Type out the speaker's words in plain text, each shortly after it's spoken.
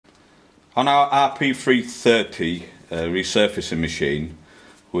On our RP330 resurfacing machine,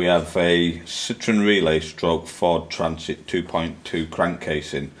 we have a Citroen Relay stroke Ford Transit 2.2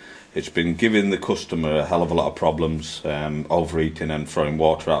 crankcasing. It's been giving the customer a hell of a lot of problems, overheating and throwing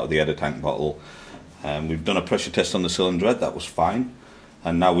water out of the header tank bottle. We've done a pressure test on the cylinder head, that was fine.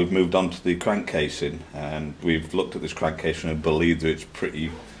 And now we've moved on to the crankcasing, and we've looked at this crankcasing and believe that it's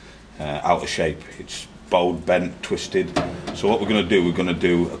pretty out of shape. It's bowed, bent, twisted. So what we're going to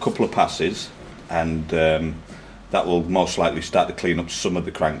do a couple of passes, and that will most likely start to clean up some of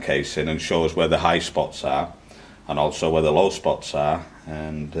the crankcasing and show us where the high spots are and also where the low spots are.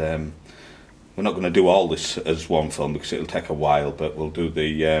 And we're not going to do all this as one film because it'll take a while, but we'll do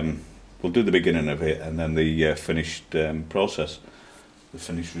the beginning of it and then the finished process, the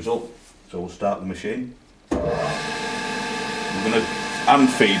finished result. So we'll start the machine. We're going to hand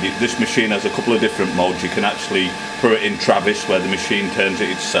feed it. This machine has a couple of different modes. You can actually put it in Travis, where the machine turns it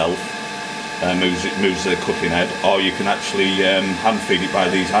itself and moves the cutting head, or you can actually hand feed it by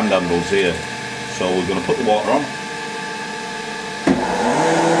these hand handles here. So we're going to put the water on.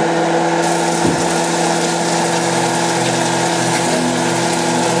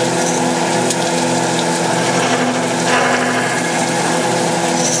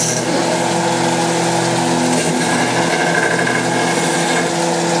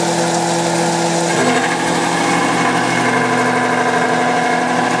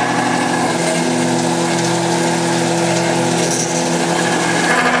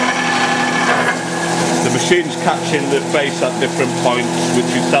 The machine's catching the face at different points, which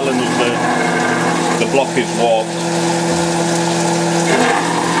is telling us that the block is warped.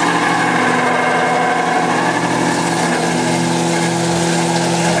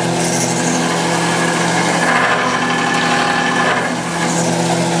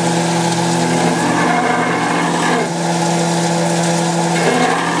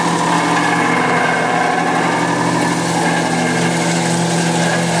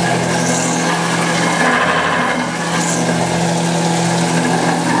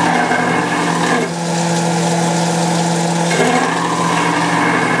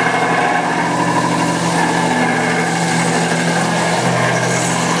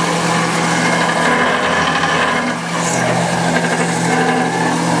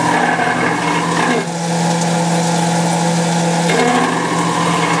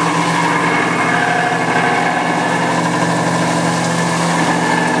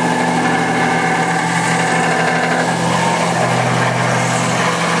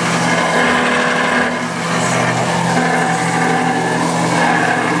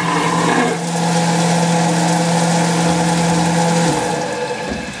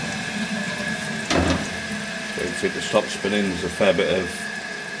 If it stops spinning, there's a fair bit of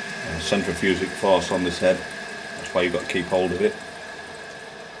centrifugal force on this head. That's why you've got to keep hold of it.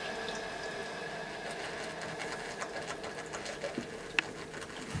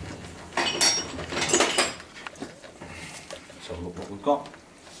 Let's have a look what we've got.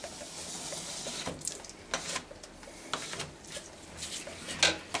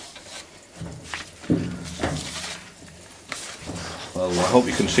 Well, I hope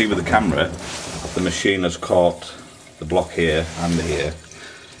you can see with the camera. The machine has caught the block here and here.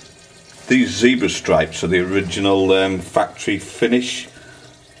 These zebra stripes are the original factory finish.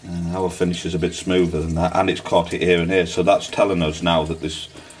 Our finish is a bit smoother than that, and it's caught it here and here. So that's telling us now that this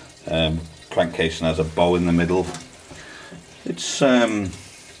crankcasing has a bow in the middle. It's I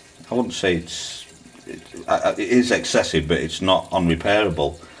wouldn't say it is excessive, but it's not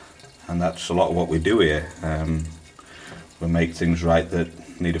unrepairable, and that's a lot of what we do here. We make things right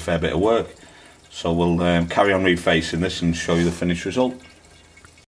that need a fair bit of work. So we'll carry on refacing this and show you the finished result.